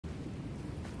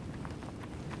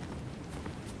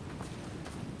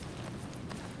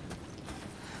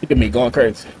Look at me going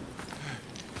crazy.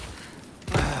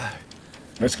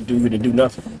 Let's do you to do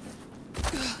nothing.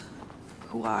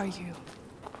 Who are you?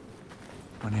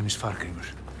 My name is Fargrimur.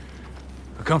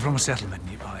 I come from a settlement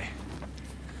nearby.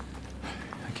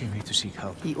 I came here to seek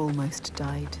help. He almost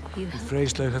died. The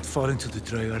Freyslaug had fallen to the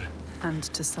Draugar. And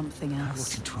to something I walked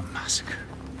else. into a massacre.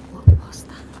 What was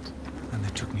that? And they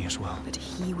took me as well. But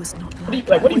he was not What are you,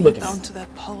 like what are you looking Down at? to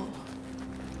that pole.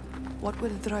 What were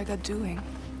the Draugar doing?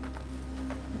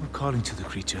 We're calling to the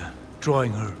creature,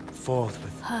 drawing her forth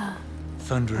with her.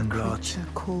 thunder and A blood. creature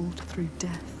called through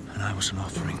death. And I was an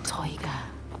offering. Illtauga.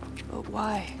 But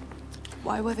why?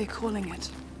 Why were they calling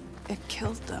it? It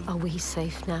killed them. Are we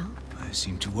safe now? I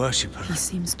seem to worship He her.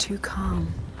 seems too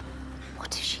calm.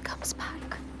 What if she comes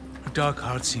back? Her dark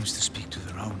heart seems to speak to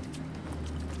their own.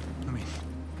 I mean,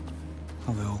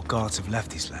 all the old gods have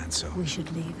left these lands, so... We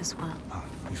should leave as well. Well,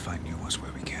 we find new ones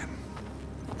where we can.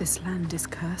 This land is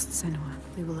cursed, Senua.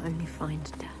 We will only find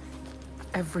death.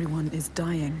 Everyone is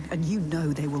dying, and you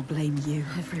know they will blame you.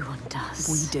 Everyone does.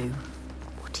 We do.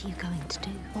 What are you going to do?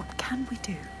 What can we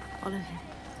do? Follow him.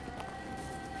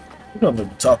 You don't have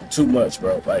to be talking too much,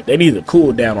 bro. Like, they need to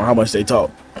cool down on how much they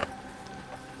talk.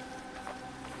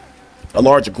 A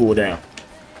larger cool down.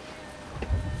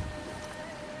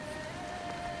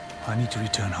 I need to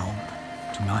return home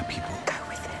to my people. Go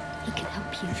with him. He can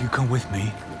help you. If you come with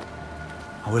me,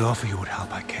 I will offer you what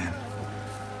help I can.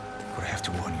 But I have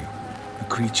to warn you, a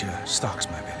creature stalks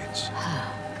my village.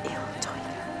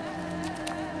 Illtauga.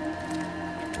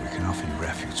 We can offer you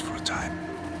refuge for a time,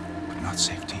 but not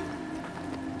safety.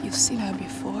 You've seen her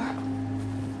before?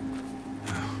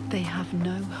 They have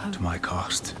no hope. To my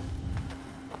cost.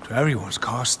 To everyone's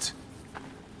cost.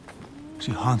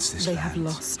 She haunts this They land, have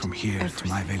lost from here to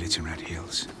my everything. village in Red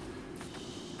Hills.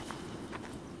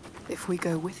 If we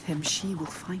go with him, she will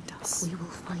find us. We will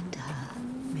find her.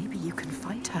 Maybe you can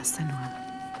fight her, Senua.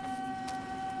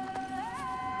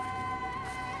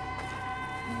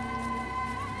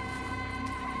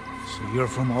 So you're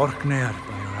from Orkneyar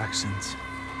by your accent.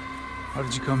 How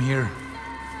did you come here?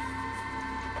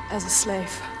 As a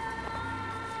slave.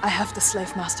 I have the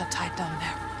slave master tied down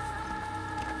there.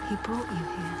 He brought you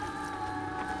here.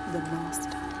 The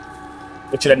master.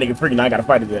 But you that nigga freaking, I gotta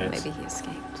fight his ass. Maybe he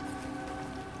escaped.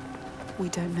 We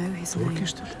don't know his name.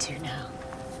 Þorgistur? We do now.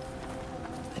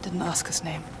 I didn't ask his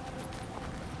name.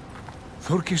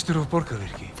 Þorgistur of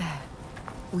Borgarvirki. There.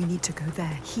 We need to go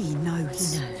there. He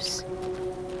knows. He knows.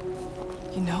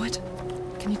 You know it?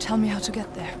 Can you tell me how to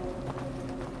get there?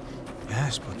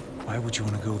 Yes, but why would you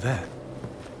want to go there?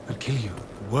 They'll kill you.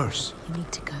 Worse. You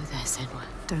need to go there, Senua.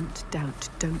 Don't doubt.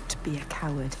 Don't be a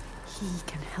coward. He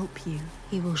can help you.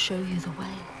 He will show you the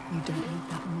way. You don't need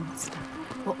that monster.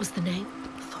 What was the name?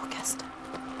 Thorgestor.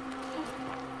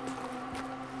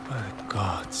 By the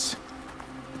gods.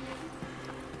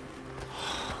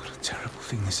 What a terrible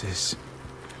thing this is.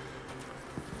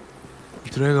 The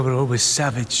Draugar were always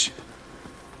savage.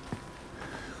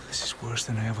 This is worse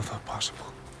than I ever thought possible.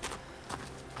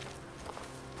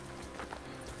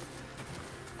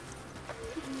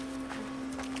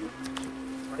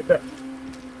 Right there.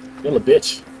 Still a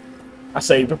bitch. I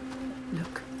saved him.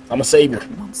 Look. I'm a savior.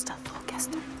 That monster,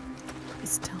 Thorgestor, is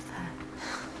still there.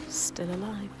 Still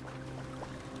alive.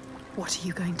 What are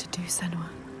you going to do, Senua?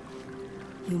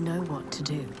 You know what to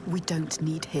do. We don't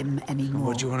need him anymore.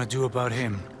 What do you want to do about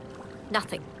him?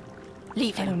 Nothing.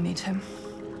 Leave I him. don't need him.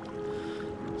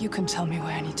 You can tell me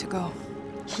where I need to go.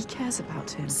 He cares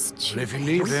about him. But if you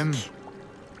leave him,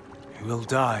 he will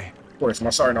die. Of course, my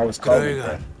sergeant always called me.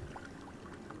 Draugar.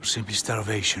 Or simply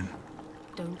starvation.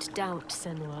 Don't doubt,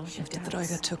 Senua. If the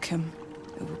Draugar took him,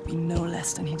 it would be no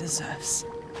less than he deserves.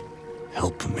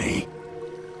 Help me.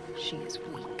 She is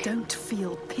weak. Don't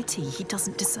feel pity. He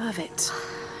doesn't deserve it.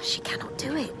 She cannot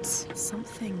do it.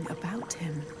 Something about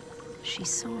him. She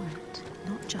saw it.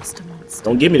 Not just a monster.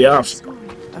 Don't give me the option. Saw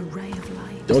it. A ray of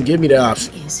light. Don't give me the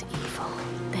option. He is evil.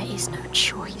 There is no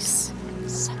choice.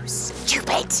 So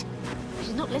stupid.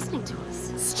 She's not listening to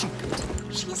us. Stupid.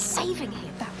 She is saving him.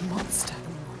 That monster.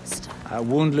 Monster. That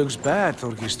wound looks bad,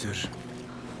 Þorgistur.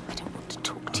 I don't want to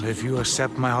talk to Well, if you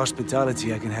accept my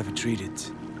hospitality, I can have it treated.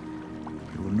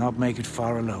 You will not make it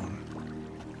far alone.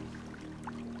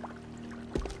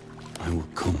 I will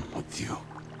come with you,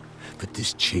 but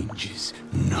this changes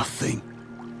nothing.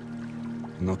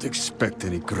 Do not expect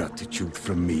any gratitude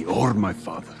from me or my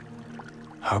father.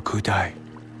 How could I?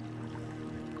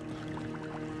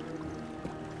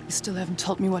 You still haven't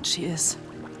told me what she is.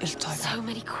 Illtauga. So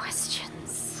many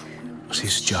questions.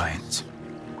 She's a giant.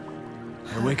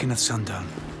 I awaken at sundown.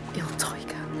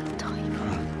 Illtauga.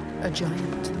 Time. A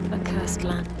giant. A cursed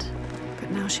land.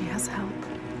 But now she has help.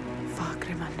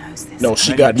 Fargrimr knows this. No,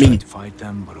 she Many got have tried me. to fight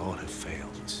them, but all have failed.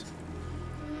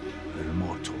 They're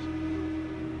immortal.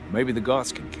 Maybe the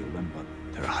gods can kill them, but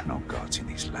there are no gods in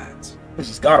these lands. This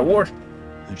is God of War.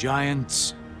 The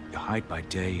giants, they hide by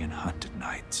day and hunt at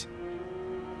night.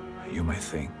 You may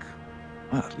think,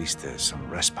 well, at least there's some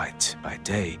respite by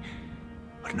day.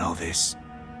 But know this,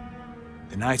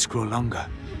 the nights grow longer.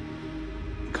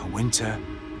 And come winter,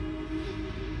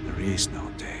 there is no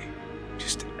day,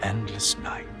 just endless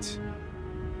night.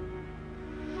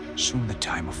 Soon the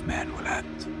time of man will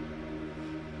end.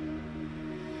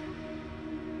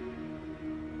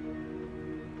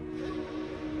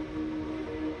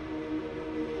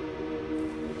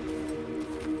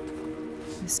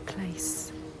 This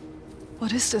place.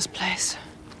 What is this place?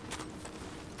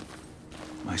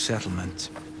 My settlement.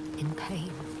 In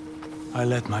pain. I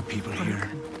led my people here,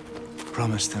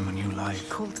 promised them a new life,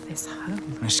 Called this home.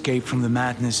 an escape from the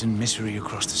madness and misery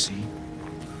across the sea.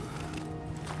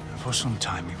 And for some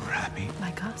time we were happy.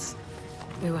 Like us.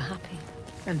 We were happy.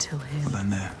 Until him. But then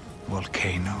the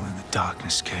volcano and the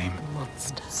darkness came.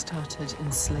 Monster. Started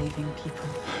enslaving people.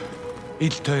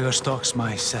 Illtauga stalks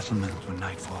my settlement when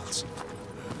night falls.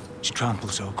 She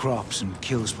tramples our crops and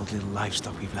kills what little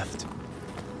livestock we've left.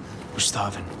 We're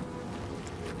starving.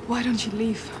 Why don't you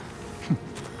leave?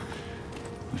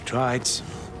 We tried.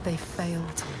 They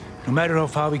failed. No matter how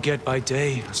far we get by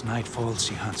day, as night falls,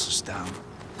 she hunts us down.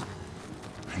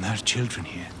 And there are children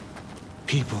here.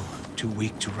 People too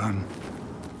weak to run.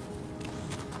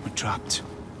 We're trapped.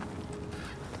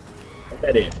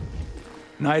 That is.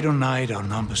 Night on night, our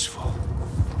numbers fall.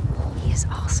 He is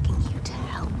asking you to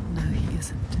help. No, he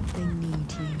isn't. They need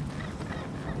you.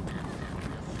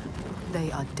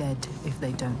 They are dead if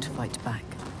they don't fight back.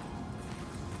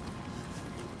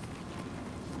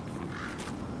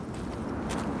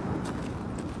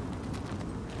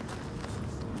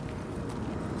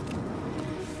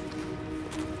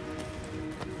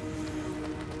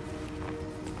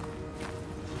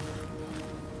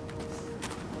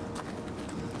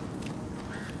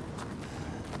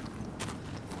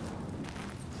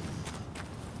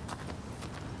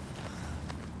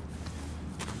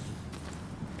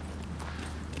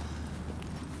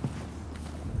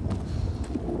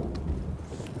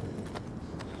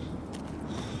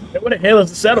 What the hell is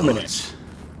the settlement in? Gods,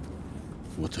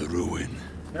 what a ruin.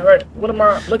 All right, what am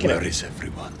I looking Where at? is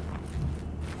everyone?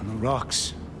 On the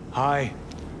rocks. High.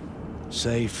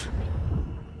 Safe.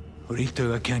 Where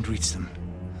Illtauga can't reach them.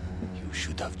 You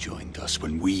should have joined us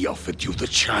when we offered you the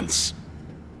chance.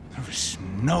 There is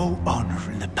no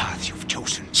honor in the path you've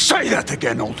chosen. Say that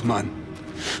again, old man,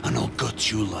 and I'll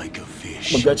gut you like a I'm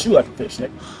fish. gonna gut you like a fish,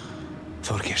 Nick.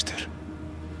 Thorgester,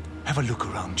 have a look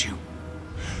around you.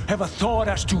 Have a thought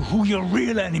as to who your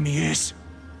real enemy is.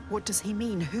 What does he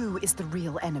mean? Who is the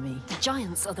real enemy? The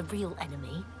giants are the real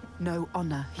enemy. No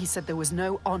honor. He said there was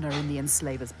no honor in the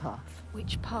enslaver's path.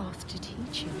 Which path did he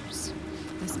choose?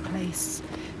 This place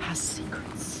has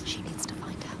secrets. She needs to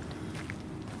find out.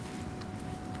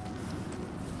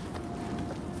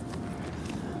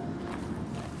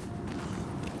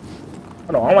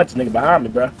 Hold on, I want this nigga behind me,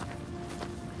 bro.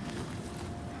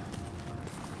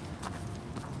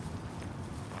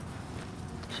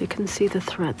 She can see the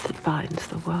thread that binds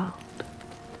the world,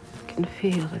 can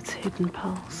feel its hidden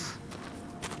pulse,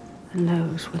 and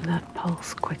knows when that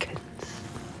pulse quickens.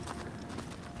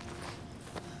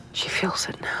 She feels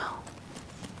it now,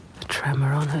 a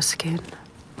tremor on her skin,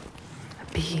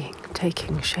 a being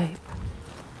taking shape.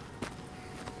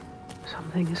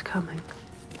 Something is coming.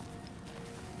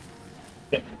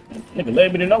 Nigga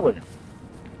led me to nowhere.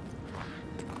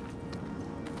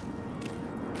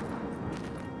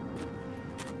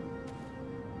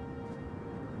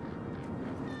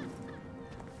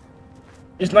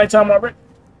 It's nighttime already.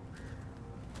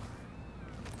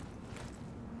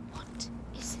 What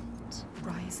is it?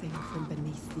 Rising from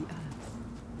beneath the earth.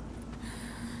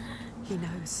 He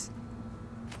knows.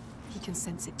 He can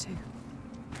sense it too.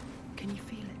 Can you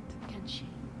feel it? Can she?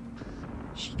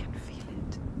 She can feel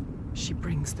it. She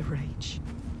brings the rage.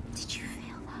 Did you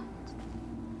feel that?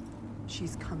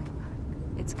 She's coming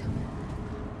back. It's coming.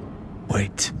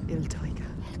 Wait. Illtauga.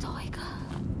 Illtauga.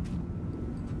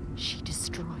 She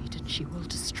destroyed and she will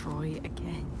destroy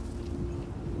again.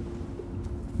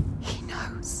 He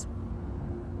knows.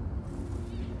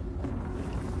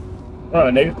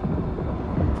 Run, nigga.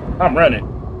 I'm running.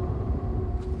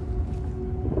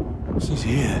 She's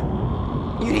here.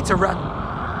 You need to run.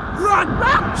 Run!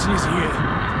 She's here.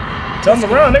 Tell him to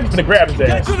run, nigga's gonna grab his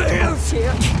ass. To the hills! Get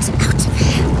out of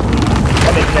here.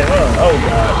 That nigga can't run. Oh,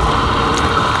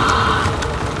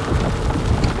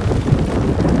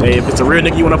 God. Hey, if it's a real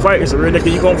nigga you wanna fight, it's a real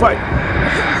nigga you gonna fight.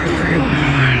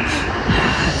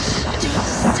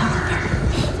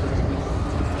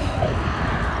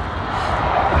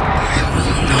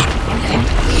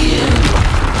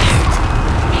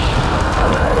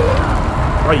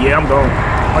 Oh yeah, I'm gone.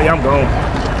 Oh yeah, I'm gone.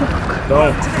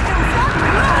 Gone.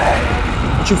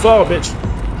 Don't you fall, bitch.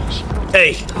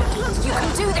 Hey. You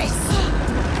can do this.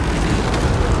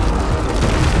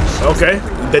 Okay.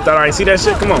 They thought I ain't see that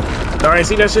shit? Come on. Thought I ain't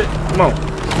see that shit? Come on. She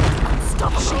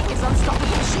is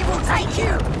unstoppable. She will take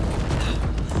you.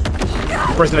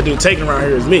 The person that do taking around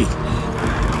here is me. She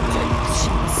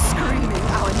is screaming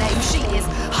our name. She is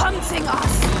hunting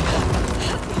us.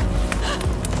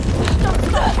 Stop.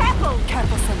 Careful.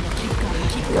 Careful, Senua. Keep going.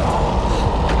 Keep going.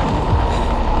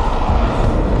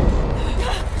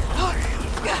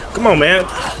 Come on, man.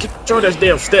 Control that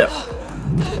damn step.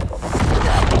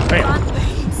 Bam.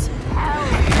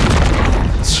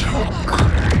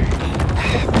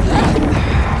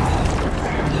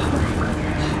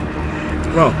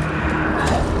 Come on.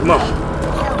 Come on.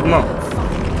 Come on.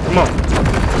 Come on.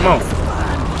 Come on.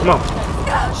 Come on.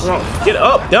 Come on. Get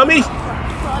up, dummy.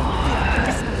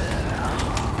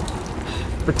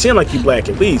 Pretend like you black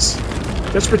at least.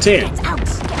 Just pretend.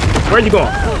 Where are you going?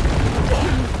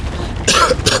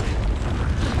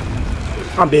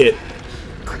 I'm dead.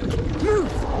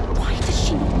 Move. Why does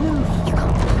she move? You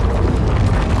can't.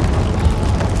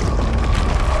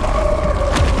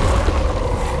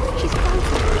 She's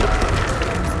frozen.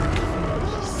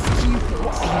 Stupid.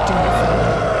 What are you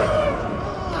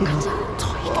doing? Look at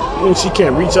her. And she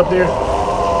can't reach up there.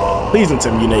 Please don't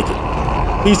tell me you're naked.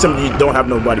 Please tell me you don't have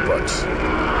no body parts.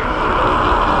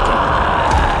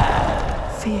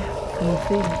 Fear and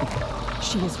fear.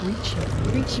 She is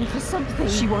reaching for something.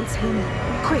 She wants him.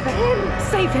 Quick,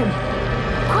 save him.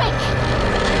 Quick.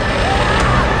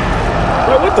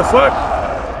 Wait, what the fuck?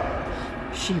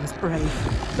 She was brave.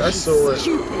 That's so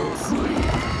Stupid.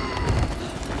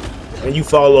 And you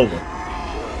fall over.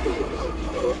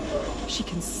 She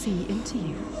can see into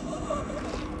you.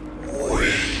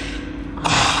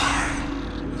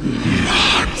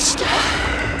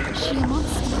 She a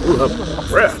monster. Ooh, her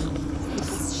breath.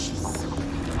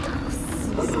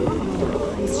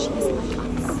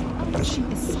 She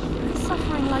is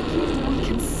suffering like you. We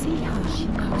can see her. She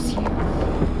knows you.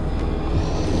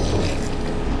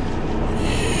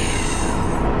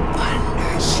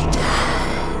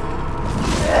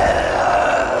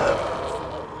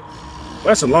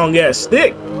 That's a long ass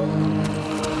stick. He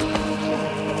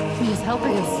is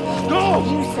helping us. Go!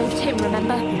 You saved him,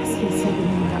 remember? Yes, he's saving you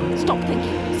now. Stop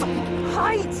thinking. Stop thinking.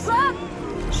 Hide! Run!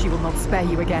 She will not spare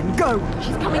you again. Go!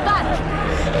 She's coming back.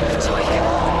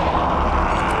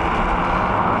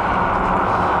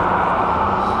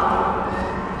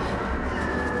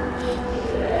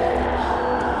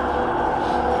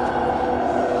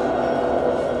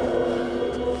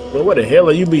 Well, what the hell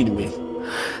are you leading me?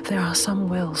 There are some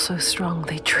wills so strong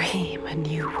they dream a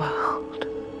new world.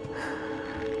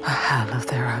 A hell of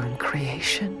their own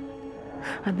creation.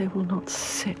 And they will not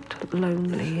sit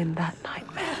lonely in that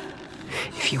nightmare.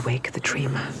 If you wake the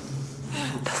dreamer,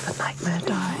 does the nightmare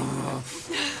die?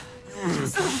 He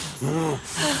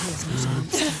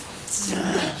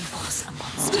was a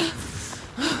monster.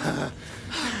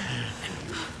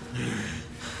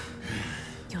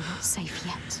 You're not safe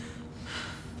yet.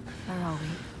 Where are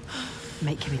we?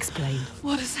 Make him explain.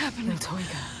 What is happening?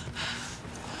 Illtauga.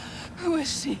 Who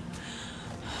is she?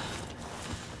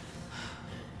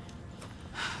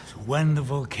 So when the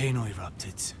volcano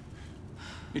erupted,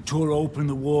 it tore open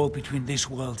the wall between this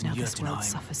world Now and this world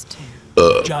Jotunheim. suffers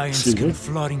too. Giants came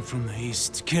flooding from the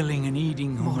east, killing and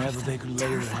eating More whomever of they them, could lay their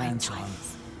terrifying hands on.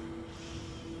 giants.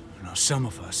 Now some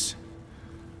of us,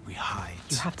 we hide.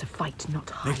 You have to fight, not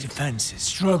hide. Make defenses,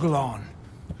 struggle on.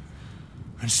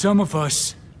 And some of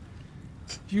us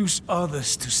use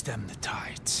others to stem the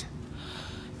tides.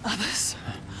 Others?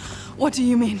 What do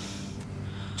you mean?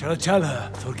 Shall I tell her,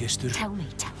 Thorgestur? Tell me.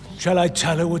 Shall I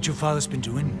tell her what your father's been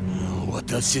doing?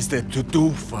 What else is there to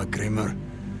do, Fagrimmer?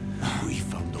 We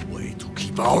found a way to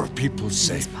keep our people He's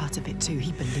safe. part of it too.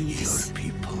 He believes. Your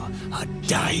people are There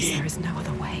dying. is no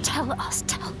other way. Tell us.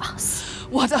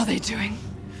 What are they doing?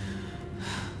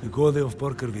 The Gode of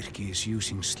Borgarvirki is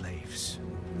using slaves.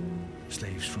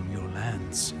 Slaves from your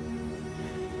lands.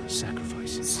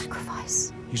 Sacrifices.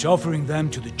 Sacrifice. He's offering them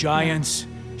to the giants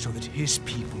so that his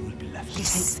people will be left. He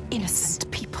takes innocent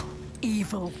people.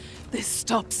 Evil. This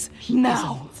stops He is a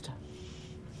now. monster.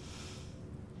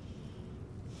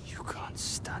 You can't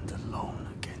stand alone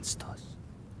against us.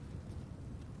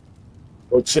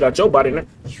 Oh, shit out your body, man.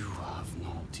 You have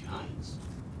no chance.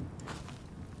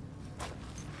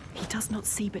 He does not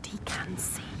see, but he can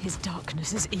see. His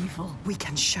darkness is evil. We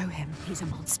can show him. He's a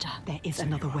monster. There is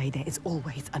another way. There is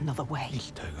always another way.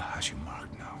 Illtauga has you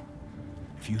marked now.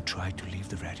 If you try to leave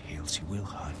the Red Hills, he will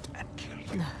hunt and kill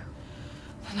you. No.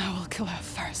 Then I will kill her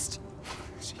first.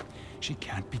 See, She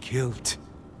can't be killed.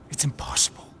 It's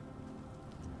impossible.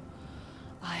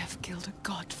 I have killed a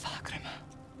god, Fargrim.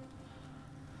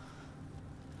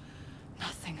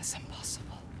 Nothing is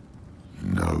impossible.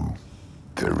 No,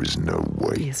 there is no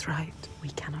way. He is right. We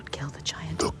cannot kill the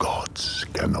giant. The gods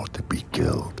cannot be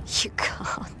killed. You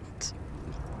can't.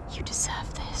 You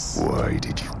deserve this. Why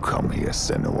did you come here,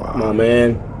 Senua? Come on,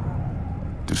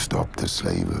 man. To stop the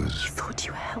slavers. You thought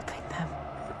you were helping them.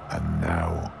 And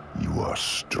now you are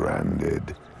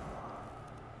stranded.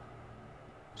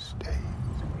 Stay.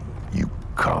 You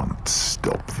can't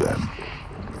stop them.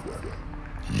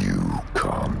 You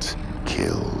can't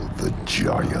kill the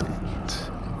giant.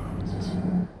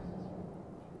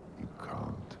 You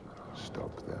can't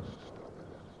stop them.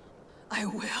 I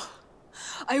will.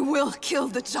 I will kill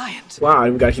the giant. Wow,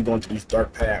 we gotta keep going to these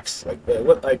dark paths. Like,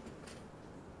 what, like,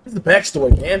 what's the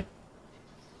backstory, man?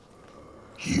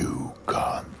 You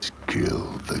can't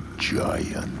kill the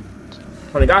giant.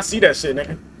 Honey, gotta see that shit,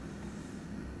 nigga.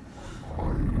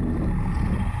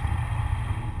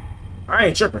 I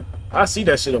ain't tripping. I see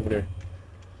that shit over there.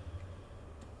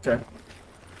 Okay.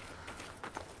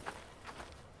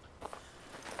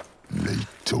 They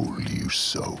told you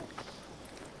so.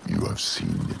 You have seen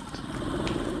it.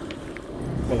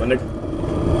 Come on, nigga.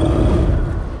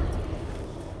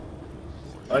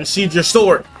 Unsheathe your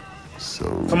sword. So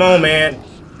Come on, man.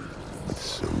 with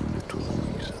so little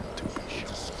reason to be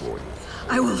sure.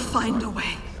 I will find a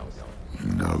way.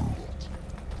 No.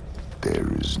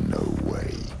 There is no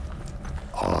way.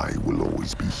 I will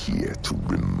always be here to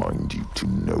remind you to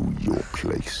know your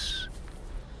place.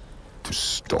 To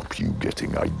stop you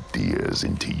getting ideas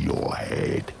into your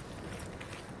head.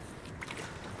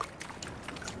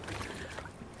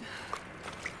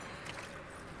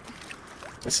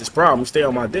 That's his problem. Stay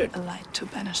on my dick. A light to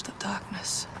banish the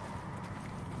darkness.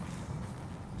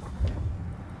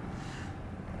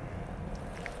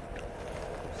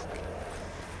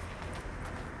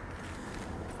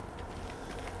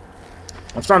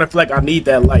 I'm starting to feel like I need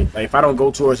that light. Like, if I don't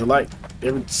go towards the light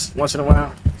every once in a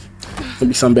while, there'll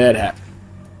be something bad happen.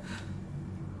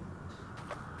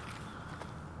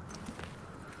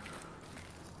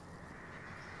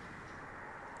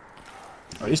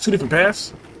 Are these two different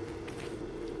paths?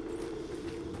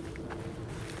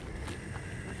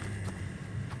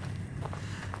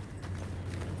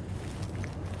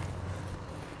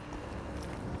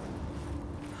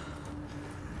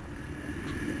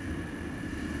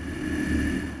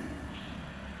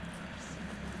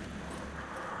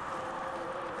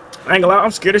 I ain't gonna lie,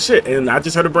 I'm scared of shit, and I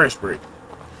just heard a branch break.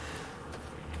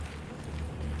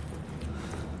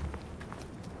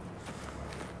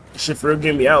 This shit for real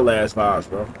giving me Outlast vibes,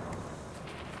 bro.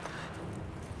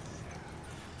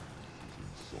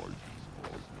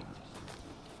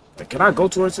 Like, can I go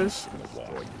towards this?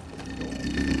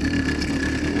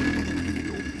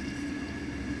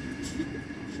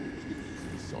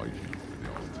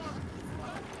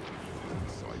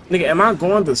 Nigga, am I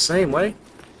going the same way?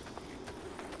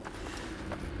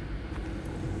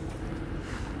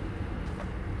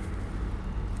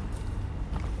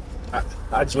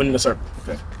 I just went in a circle.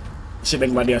 Okay. This shit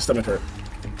make my damn stomach hurt.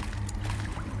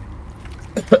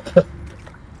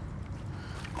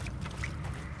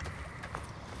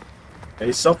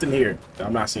 There's something here that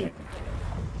I'm not seeing.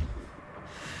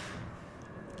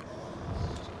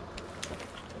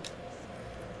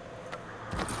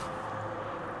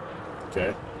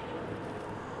 Okay.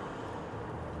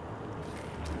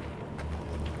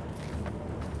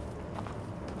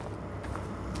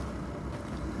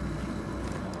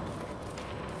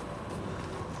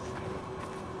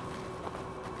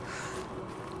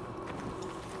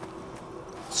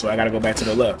 So I gotta go back to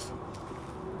the left.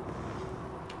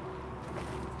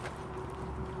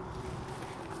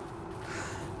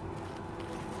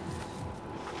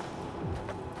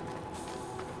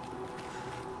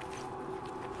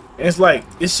 And it's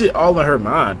like, this shit all in her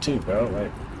mind too, bro.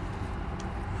 Like,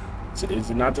 is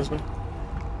it not this way?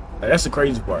 Like, that's the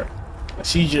crazy part. Like,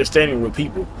 she's just standing with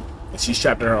people, and she's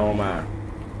trapped in her own mind.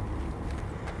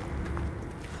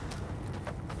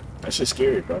 That shit's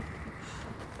scary, bro.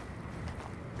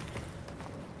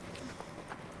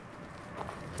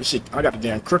 This shit, I got the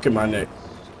damn crook in my neck.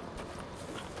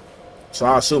 So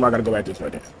I assume I gotta go back this way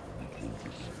then.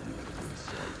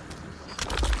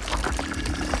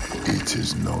 It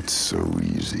is not so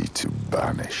easy to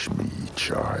banish me,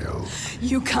 child.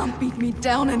 You can't beat me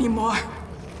down anymore.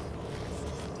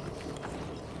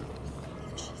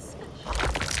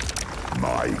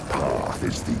 My path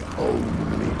is the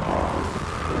only path.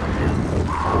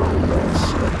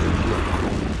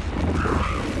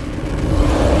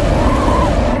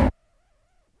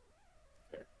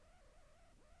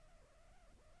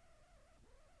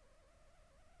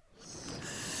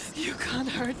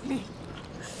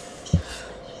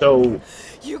 So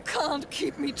You can't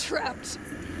keep me trapped.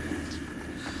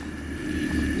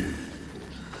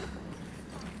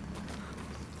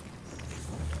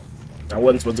 I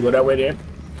wasn't supposed to go that way then.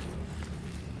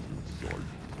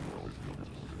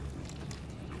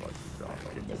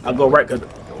 I'll go right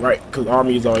cause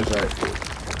army is always right.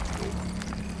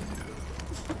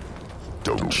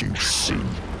 Don't you see,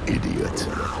 idiot?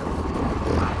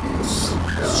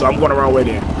 So I'm going around way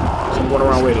then.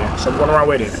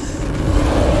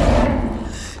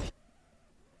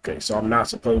 Okay, so I'm not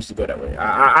supposed to go that way.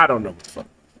 I don't know what the fuck.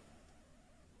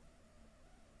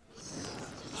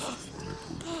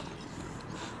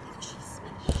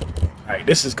 Alright,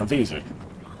 this is confusing.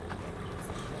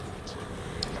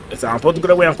 So I'm supposed to go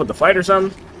that way, I'm supposed to fight or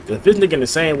something? Because if this nigga in the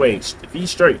same way, if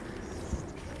he's straight,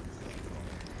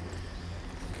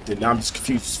 then now I'm just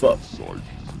confused as fuck.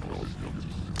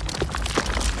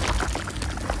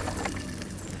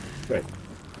 Right.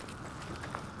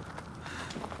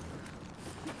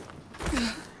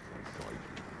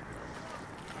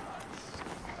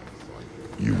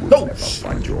 You will never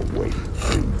find your way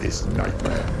through this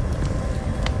nightmare.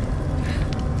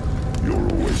 You're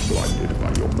always blinded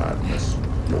by your madness,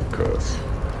 your curse.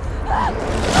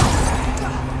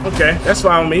 Okay, that's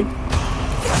fine with me.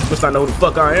 Must not know who the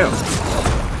fuck I am.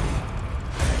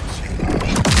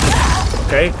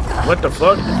 Okay, what the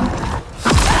fuck?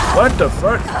 What the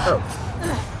fuck? Oh.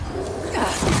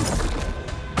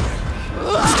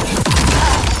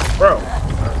 Bro.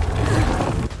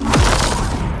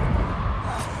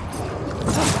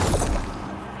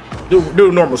 Do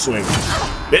a normal swing,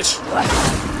 bitch.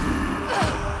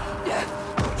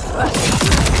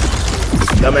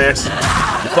 Dumbass.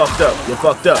 You fucked up. You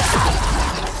fucked up.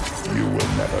 You will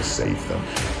never save them.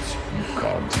 You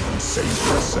can't even save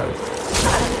yourself.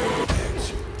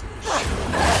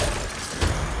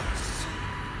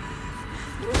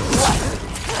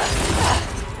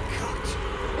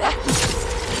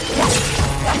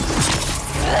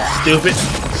 Stupid.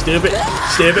 Stupid.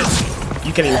 Stupid.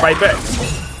 You can't even fight back.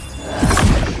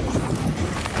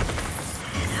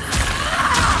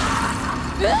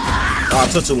 Oh,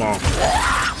 it took too long.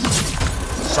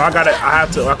 So I can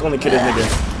only kill this nigga.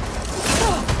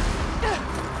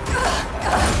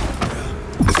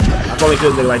 I can only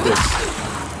kill this nigga like this.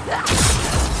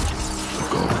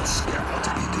 Gods cannot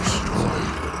be destroyed.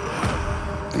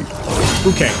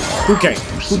 Who came? Who came?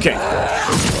 Who came?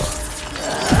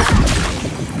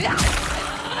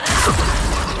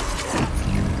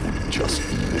 Just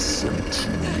listen to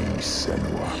me,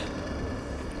 Senua.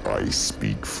 I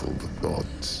speak for the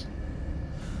gods.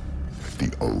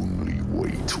 The only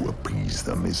way to appease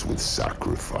them is with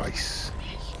sacrifice.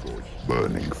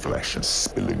 Burning flesh and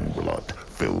spilling blood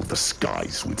fill the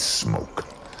skies with smoke.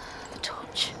 The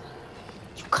torch.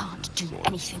 You can't do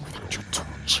anything without your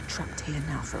torch. Trapped here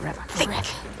now forever. Think.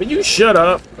 But you shut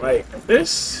up. Like,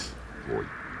 this...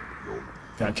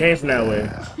 I came from that way.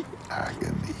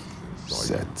 Agony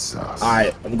sets us.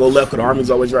 Alright, I'm gonna go left because the army's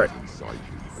always right.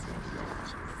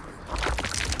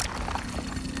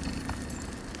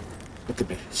 Look at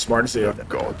me. Smart as hell.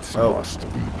 Gods must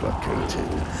be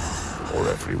placated, or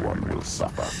everyone will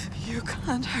suffer. You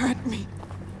can't hurt me.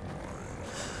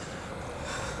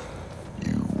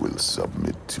 You will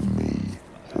submit to me,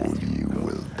 or you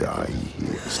will die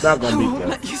here. It's not I gonna be won't good.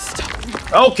 let you stop me.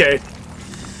 Okay.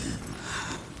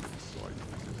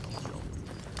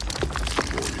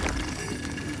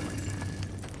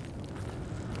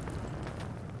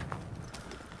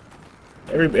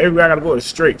 Everybody gotta go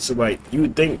straight, so like you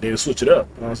would think they'd switch it up,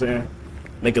 you know what I'm saying?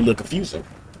 Make it look confusing.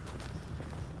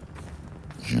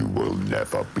 You will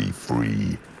never be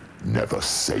free, never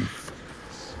safe,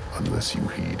 unless you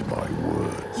heed my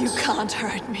words. You can't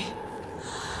hurt me.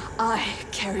 I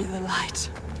carry the light.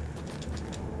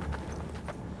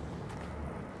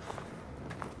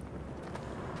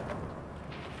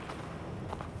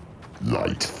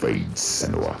 Light fades,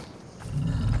 Senua.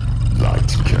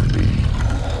 Light can be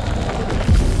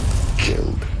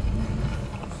killed.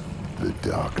 The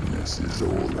darkness is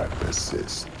all that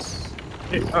persists.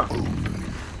 Your only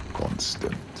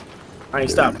constant. I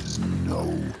ain't stopping. There is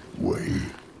no way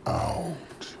out.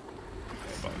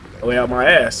 Way out my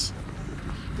ass.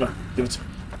 Come on, give it to me.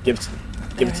 Give it to me.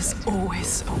 Give There it is to me.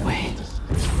 always a way.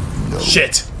 No.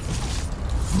 Shit.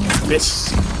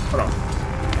 Bitch. Hold on.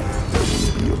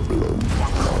 Your blow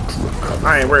can't recover.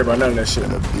 I ain't worried about none of that shit.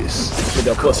 An abyss With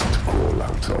that pussy. to crawl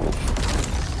out of.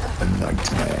 A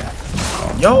nightmare.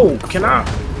 Yo, can I?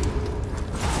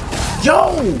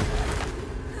 Yo!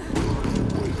 Will be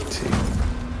waiting.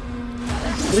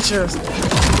 Bitch ass.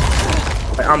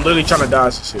 Like, I'm literally trying to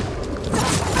dodge this shit.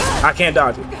 I can't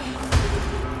dodge it.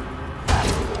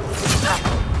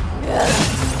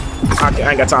 I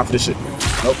ain't got time for this shit.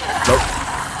 Nope, nope.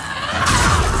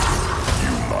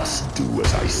 You must do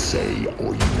as I say,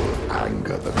 or you will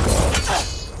anger the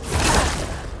gods.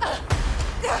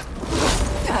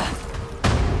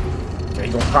 Okay,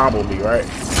 he gonna combo me, right?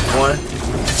 1,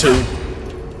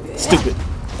 2. Stupid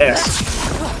S.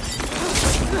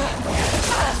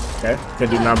 Okay,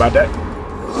 can't do nothing about that.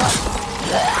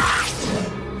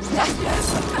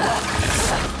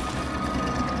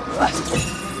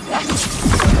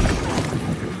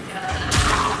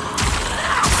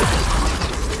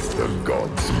 The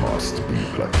gods must be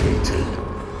placated,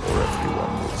 or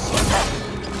everyone will suffer.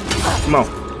 Come on.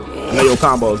 I know your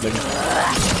combos, nigga.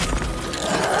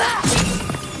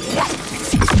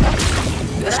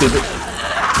 Stupid.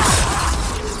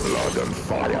 Blood and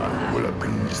fire will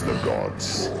appease the gods.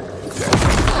 Death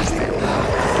is the only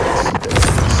place they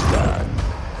stand.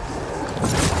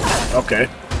 Okay.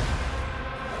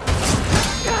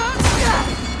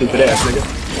 Stupid ass, nigga.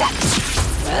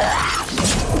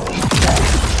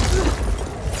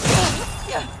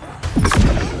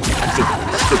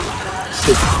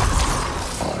 Stupid.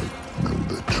 I know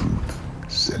the truth,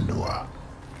 Senua.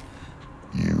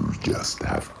 You just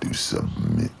have to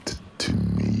submit to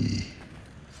me.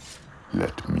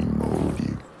 Let me mold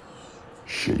you,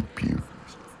 shape you,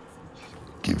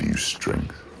 give you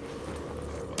strength.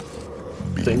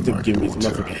 Be Things my that give me this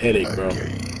daughter motherfucking headache, bro.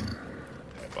 again.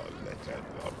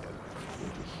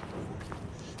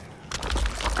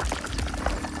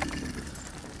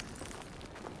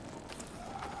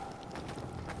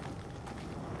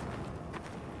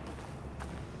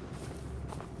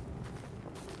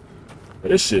 But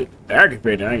this shit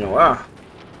aggravating, I ain't gonna lie.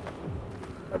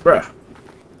 Like, bruh.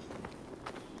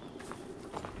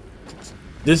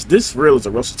 This real is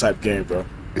a Russell type game, bro.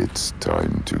 It's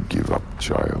time to give up,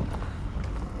 child.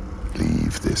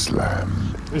 Leave this land.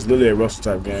 It's literally a Russell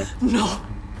type game. No.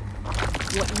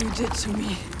 What you did to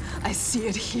me, I see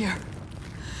it here.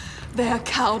 They are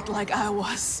cowed like I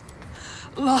was.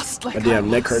 Lost like My I damn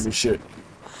was. neck hurt and shit.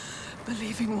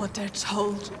 Believing what they're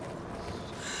told.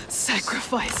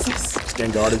 Sacrifices.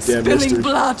 Stand guard is damn Spilling mystery.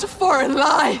 blood for a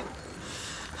lie.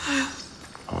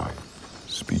 I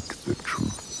speak the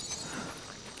truth.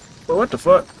 Bro, what the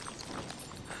fuck?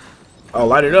 Oh,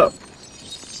 light it up.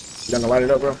 You gonna light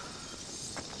it up, bro?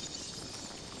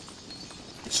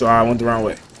 So I went the wrong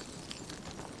way.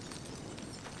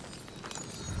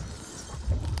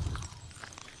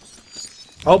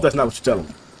 I hope that's not what you're telling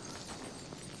me.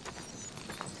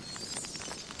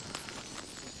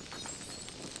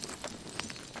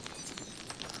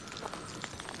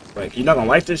 Like, you're not gonna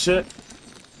like this shit?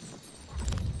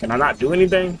 Can I not do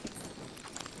anything?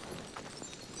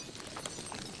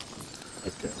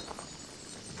 Okay.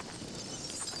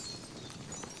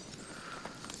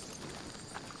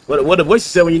 What the voice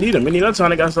said when you need him? Any other time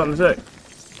they got something to say.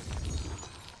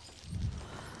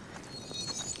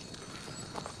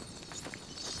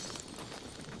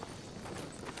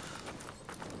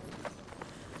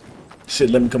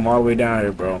 Shit, let me come all the way down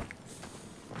here, bro.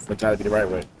 I'm trying to be the right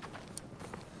way.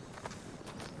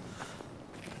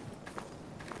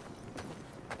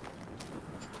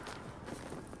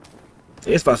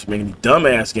 It's supposed to be making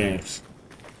dumbass games.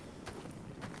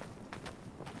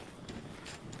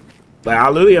 Like, I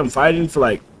literally am fighting for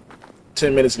like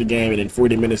 10 minutes of the game and then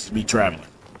 40 minutes to be traveling.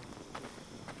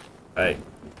 Like,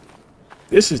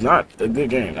 this is not a good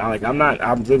game.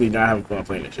 I'm really not having fun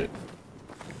playing this shit.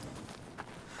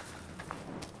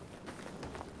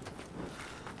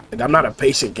 And I'm not a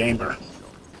patient gamer.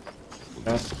 You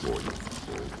know?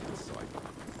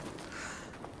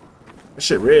 That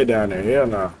shit red down there. Hell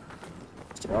no.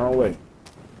 It's the wrong way.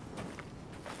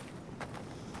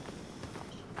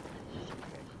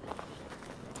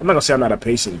 I'm not gonna say I'm not a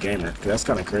patient gamer, because that's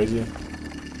kind of crazy.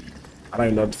 I don't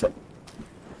even know what the fuck.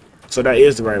 So that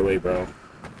is the right way, bro.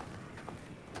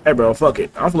 Hey, bro, fuck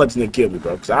it. I'm gonna let this nigga kill me,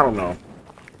 bro, because I don't know.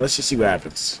 Let's just see what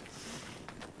happens.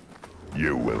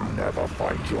 You will never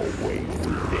find your way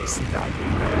through this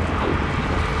nightmare.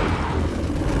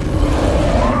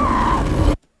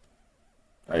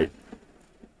 Right.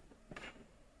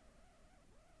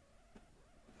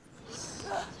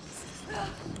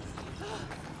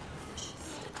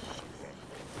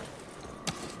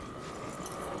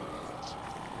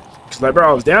 Cause like, bro,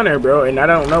 I was down there, bro, and I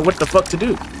don't know what the fuck to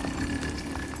do.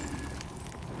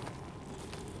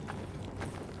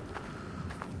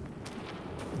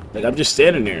 Like, I'm just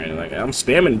standing there and like I'm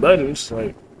spamming buttons,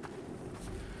 like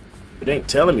it ain't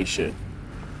telling me shit.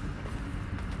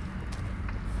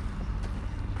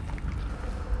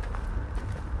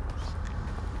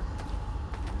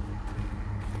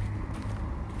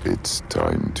 It's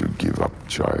time to give up,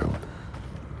 child.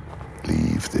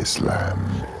 this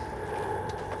land.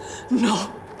 No.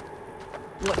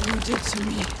 What you did to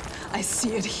me, I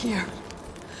see it here.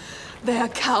 They are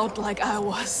cowed like I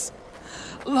was.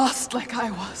 Lost like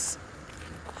I was.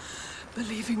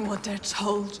 Believing what they're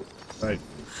told. Right.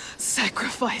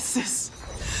 Sacrifices.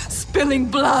 Spilling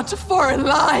blood for a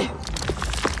lie.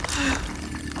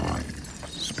 I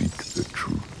speak the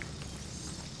truth.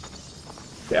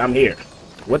 Yeah, I'm here.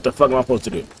 What the fuck am I supposed to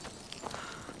do?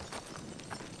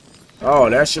 Oh,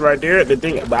 that shit right there. The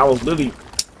thing. But I was literally.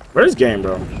 Where's this game,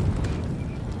 bro?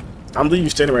 I'm literally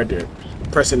standing right there,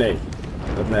 pressing A,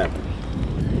 the map.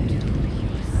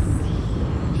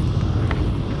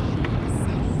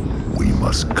 We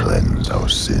must cleanse our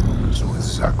sins with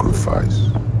sacrifice.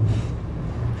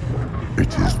 It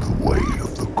is the way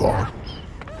of the gods.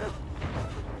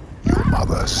 Your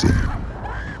mother sinned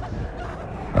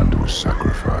and was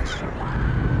sacrificed,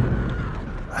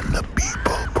 and the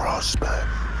people prospered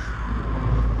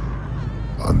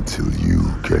until you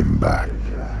came back,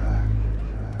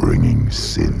 bringing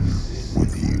sin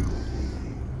with you.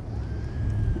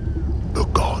 The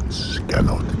gods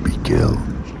cannot be killed.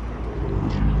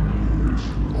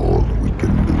 All we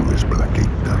can do is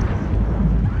placate them.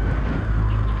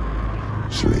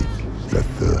 Slake their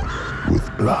thirst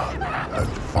with blood and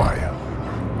fire.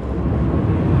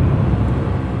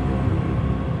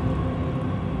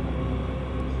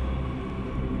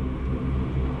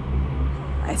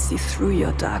 I see through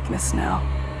your darkness now.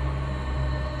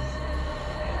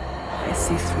 I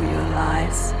see through your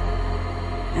lies.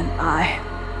 And I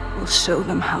will show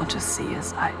them how to see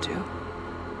as I do.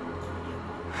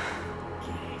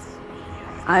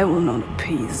 I will not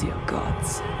appease your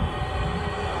gods.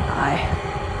 I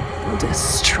will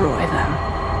destroy them.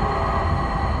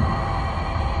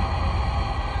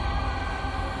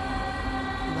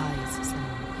 Lies,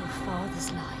 Senua. Your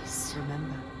father's lies.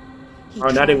 Remember. He Oh,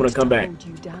 now they tried wanna come back. hold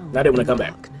you down Now they wanna in come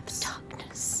back. darkness.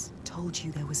 Darkness. Told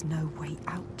you there was no way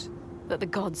out. That the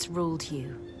gods ruled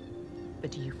you.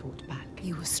 But you fought back.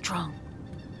 You were strong.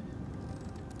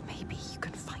 Maybe you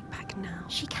can fight back now.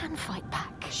 She can fight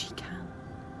back. She can.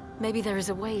 Maybe there is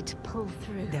a way to pull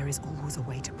through. There is always a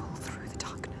way to pull through the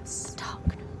darkness.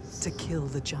 Darkness. To kill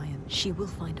the giant. She will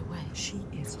find a way. She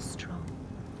is strong.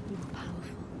 You are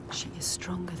powerful. She is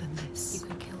stronger than this. You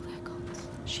can kill their gods.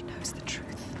 She knows the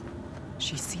truth.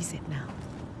 She sees it now.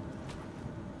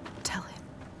 Tell him.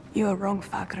 You are wrong,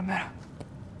 Fagrimer.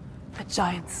 The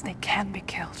giants, they can be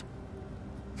killed.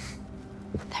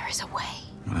 There is a way.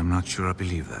 Well, I'm not sure I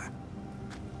believe that.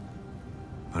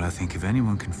 But I think if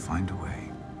anyone can find a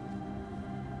way,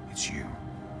 it's you.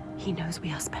 He knows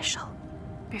we are special.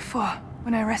 Before,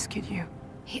 when I rescued you,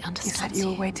 He you understands said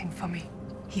you were waiting for me.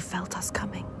 He felt us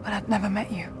coming. But I'd never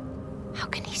met you. How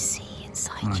can he see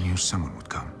inside Well, I you? knew someone would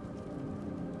come.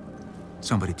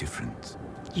 Somebody different.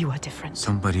 You are different.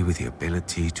 Somebody with the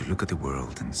ability to look at the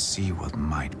world and see what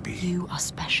might be. You are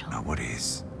special. Not what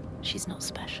is. She's not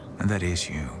special. And that is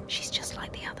you. She's just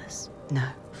like the others. No,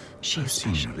 she I've is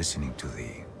seen special. you listening to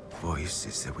the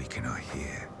voices that we cannot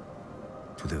hear.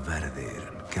 To the Verdir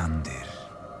and Gandir.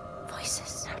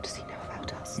 Voices. How does he know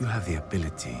about us? You have the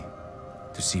ability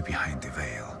to see behind the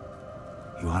veil.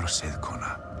 You are a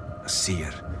Sedkona, a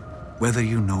seer, whether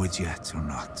you know it yet or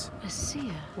not. A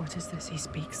seer. What is this he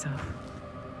speaks of?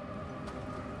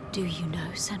 Do you know,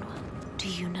 Senua? Do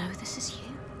you know this is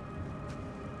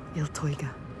you? Illtauga.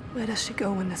 Where does she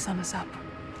go when the sun is up?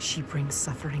 She brings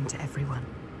suffering to everyone.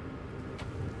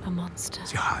 A monster.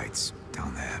 She hides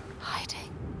down there, Hiding.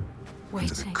 under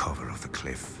the Waiting. cover of the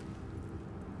cliff.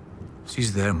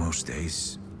 She's there most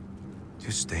days,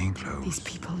 just staying close. These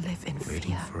people live in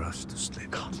waiting fear. for us to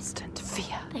slip. Constant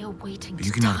fear. They are waiting But to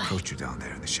you cannot die. approach her down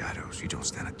there in the shadows. You don't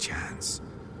stand a chance.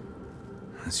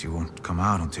 And she won't come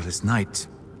out until it's night.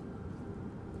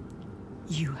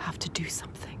 You have to do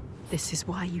something. This is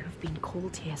why you have been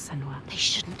called here, Senua. They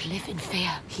shouldn't live in fear.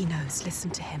 He knows. Listen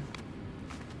to him.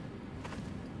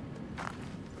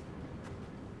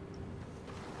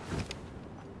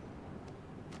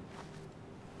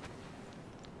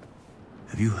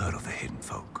 Have you heard of the Hidden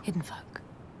Folk? Hidden folk.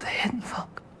 The hidden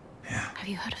folk. Yeah. Have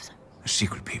you heard of them? They're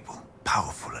secret people,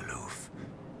 powerful, aloof.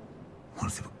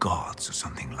 Once they were gods or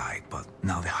something like, but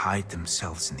now they hide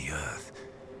themselves in the earth.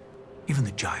 Even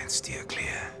the giants steer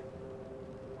clear.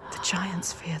 The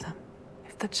giants fear them.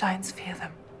 If the giants fear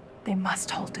them, they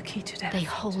must hold the key to their They fate.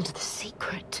 hold the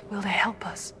secret. Will they help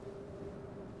us?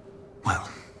 Well,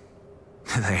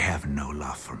 they have no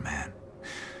love for man.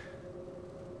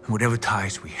 And whatever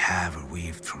ties we have are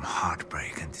weaved from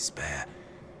heartbreak and despair.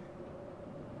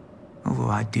 Although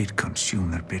I did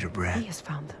consume their bitter bread. He has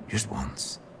found them. Just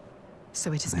once.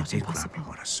 So it is They not did grant me impossible.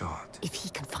 what I sought. If he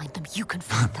can find them, you can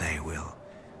find them. They will.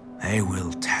 They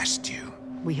will test you.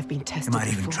 We have been They tested might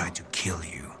before. even try to kill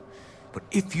you. But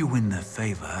if you win their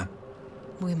favor,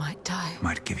 We might die. they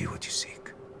might give you what you seek.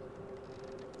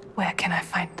 Where can I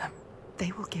find them?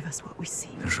 They will give us what we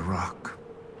seek. There's a rock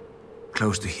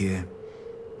close to here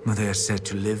where they are said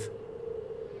to live.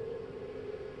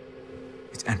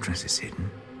 Its entrance is hidden.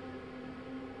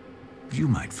 You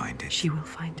might find it. She will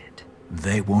find it.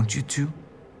 They want you to.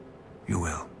 You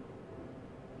will.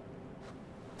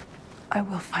 I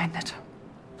will find it.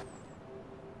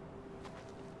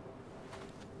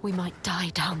 We might die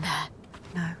down there.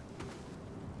 No,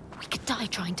 We could die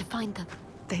trying to find them.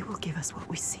 they will give us what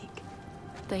we seek.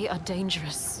 They are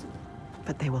dangerous.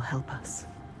 But they will help us.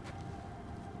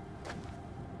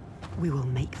 We will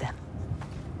make them.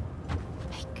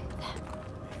 Make them.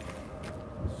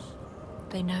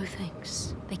 They know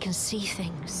things. They can see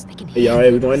things. They can Hey, hear y'all,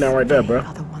 hey, we going down right there, They bro.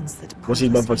 are the ones that Once these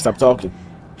brought us motherfuckers stop here. talking.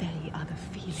 They are the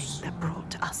feeling that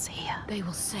brought us here. They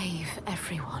will save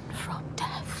everyone from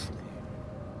death.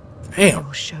 They Damn.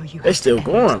 will show you They how still to end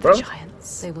going, the bro.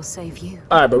 giants. They will save you.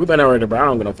 Alright, bro, we going down right there, bro. I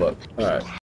don't give no fuck. Alright.